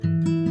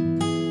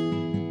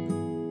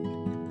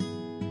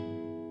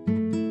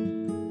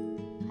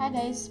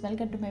guys,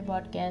 welcome to my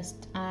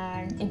podcast.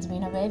 And it's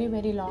been a very,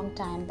 very long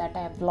time that I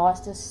have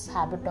lost this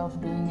habit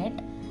of doing it,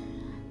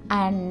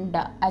 and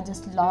I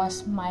just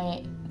lost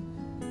my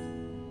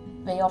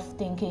way of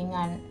thinking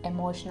and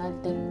emotional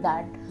thing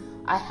that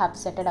I have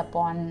set it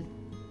upon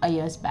a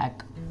years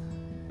back.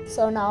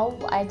 So now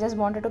I just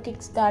wanted to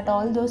kickstart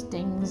all those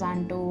things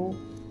and to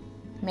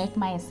make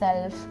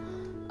myself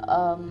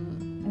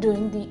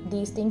doing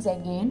these things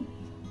again.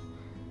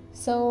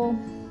 So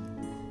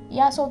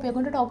we're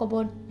going to talk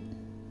about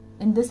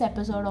in this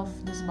episode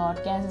of this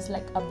podcast is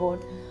like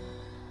about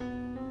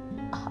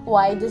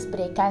why this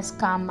break has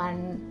come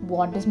and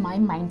what is my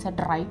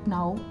mindset right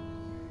now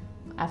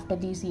after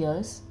these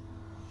years,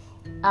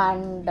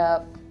 and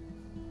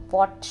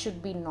what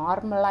should be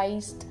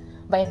normalized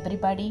by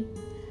everybody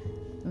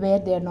where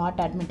they're not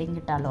admitting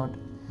it aloud.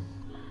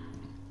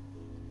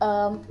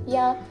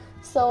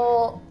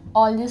 So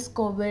all this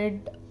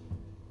COVID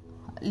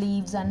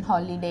leaves and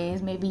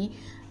holidays, maybe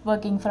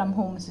working from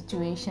home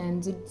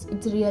situations,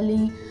 it's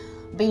really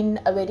been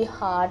very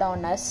hard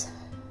on us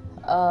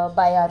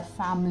by our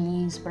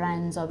families,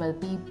 friends, or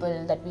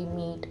people that we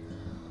meet.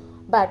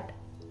 But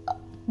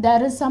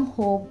there is some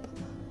hope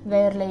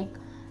where like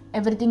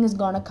everything is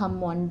gonna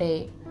come one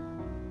day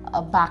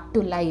back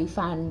to life,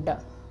 and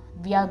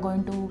we are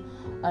going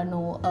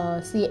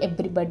to see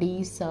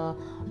everybody's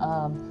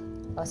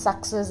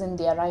success in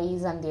their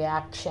eyes and their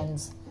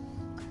actions.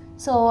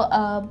 So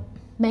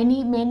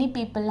many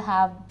people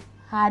have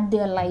had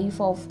their life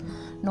of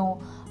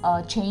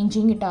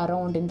changing it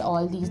around in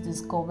all these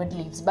COVID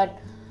leaves, but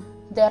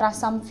there are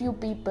some few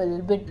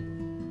people which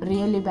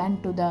really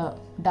went to the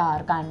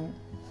dark and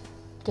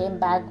came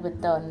back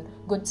with a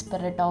good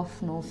spirit of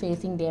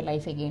facing their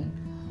life again.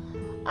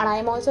 And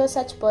I'm also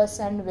such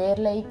person where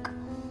like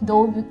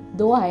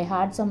though I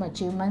had some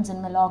achievements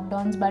in my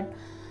lockdowns, but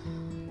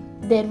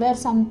there were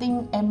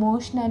something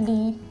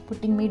emotionally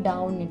putting me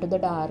down into the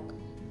dark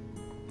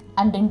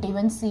and didn't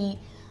even see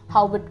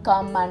how it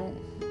come and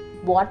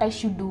what I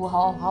should do,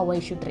 how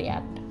I should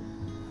react.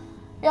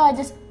 I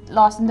just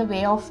lost in the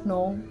way of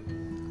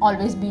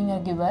always being a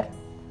giver,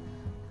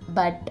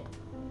 but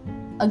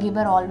a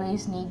giver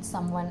always needs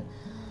someone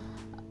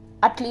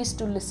at least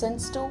to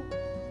listens to.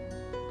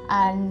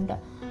 And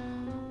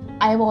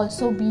I've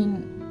also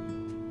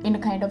been in a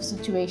kind of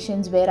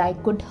situations where I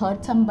could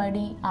hurt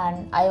somebody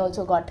and I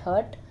also got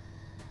hurt,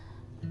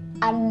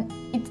 and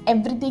it's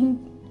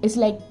everything is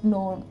like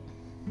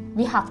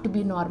we have to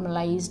be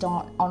normalized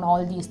on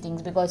all these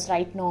things, because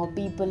right now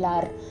people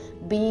are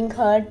being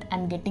hurt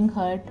and getting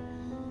hurt,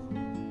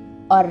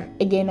 or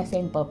again the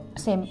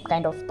same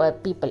kind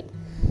of people.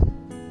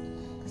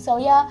 So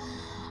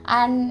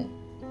and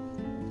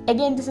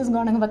again this is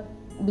gonna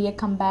be a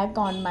comeback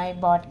on my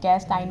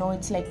podcast. I know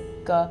it's like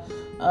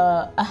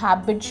a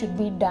habit should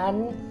be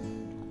done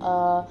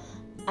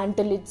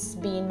until it's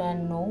been a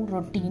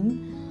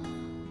routine.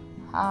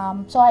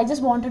 So I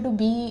just wanted to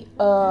be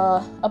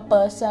a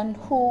person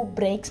who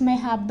breaks my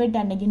habit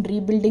and again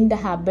rebuilding the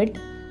habit.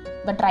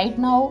 But right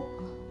now,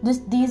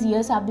 these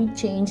years have been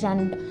changed,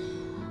 and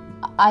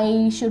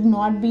I should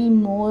not be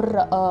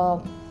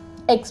more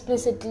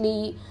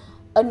explicitly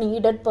a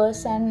needed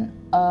person,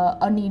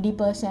 a needy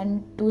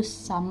person to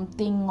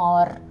something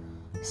or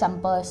some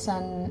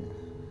person,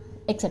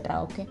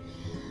 etc. Okay,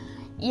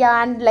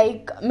 and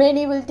like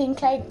many will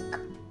think like,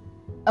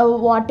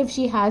 what if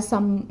she has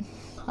some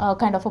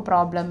kind of a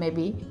problem,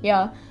 maybe.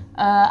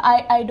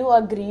 I do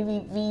agree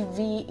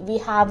we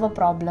have a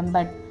problem,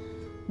 but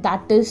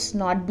that is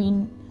not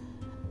being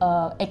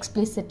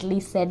explicitly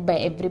said by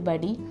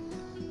everybody.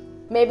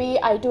 Maybe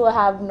I too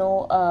have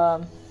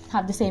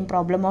have the same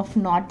problem of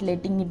not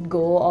letting it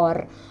go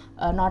or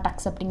not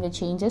accepting the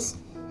changes,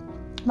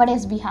 but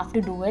yes, we have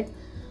to do it.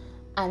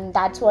 And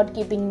that's what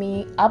keeping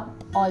me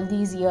up all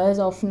these years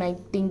of like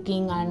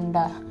thinking and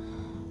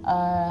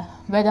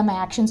whether my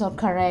actions are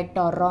correct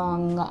or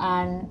wrong,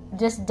 and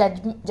just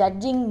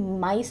judging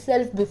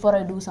myself before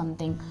I do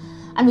something,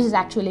 and which is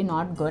actually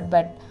not good.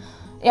 But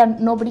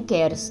nobody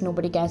cares.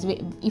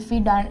 If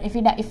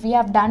we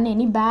have done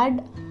any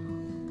bad,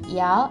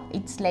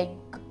 it's like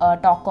a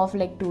talk of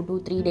like 2 to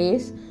 3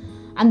 days,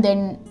 and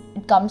then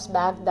it comes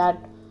back that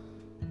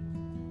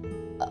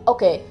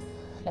okay,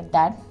 like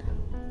that.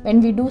 When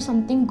we do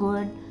something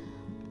good,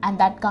 and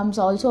that comes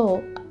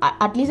also,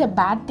 at least a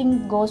bad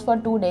thing goes for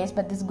 2 days,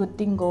 but this good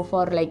thing go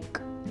for like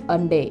a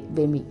day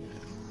maybe,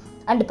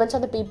 and depends on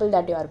the people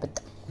that you are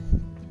with.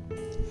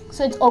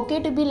 So it's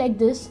okay to be like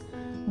this,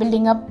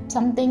 building up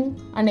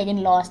something and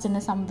again lost in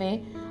some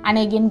way, and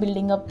again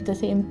building up the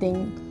same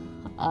thing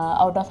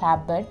out of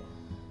habit.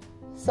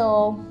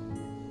 So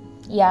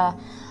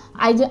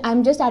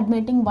I'm just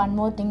admitting one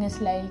more thing is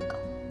like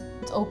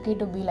it's okay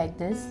to be like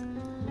this,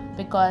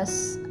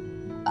 because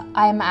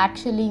I'm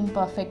actually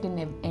imperfect in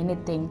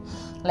anything,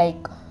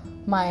 like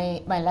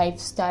my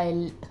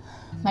lifestyle,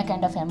 my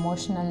kind of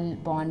emotional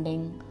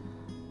bonding,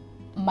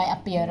 my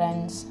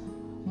appearance,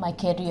 my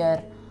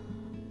career,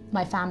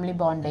 my family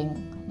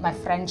bonding, my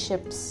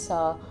friendships,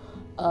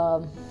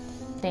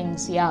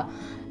 things.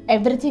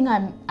 everything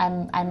I'm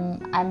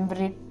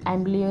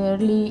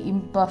really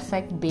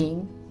imperfect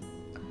being.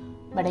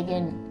 But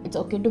again, it's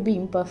okay to be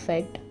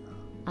imperfect,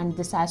 and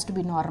this has to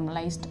be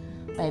normalized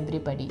by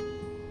everybody.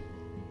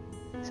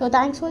 So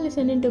thanks for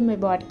listening to my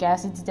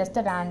podcast. It's just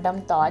a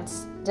random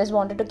thoughts. Just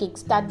wanted to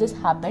kickstart this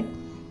habit.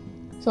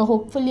 So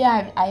hopefully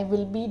I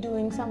will be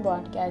doing some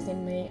podcasts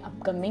in my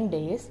upcoming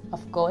days,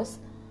 of course.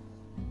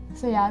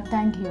 So yeah,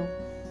 thank you.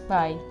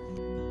 Bye.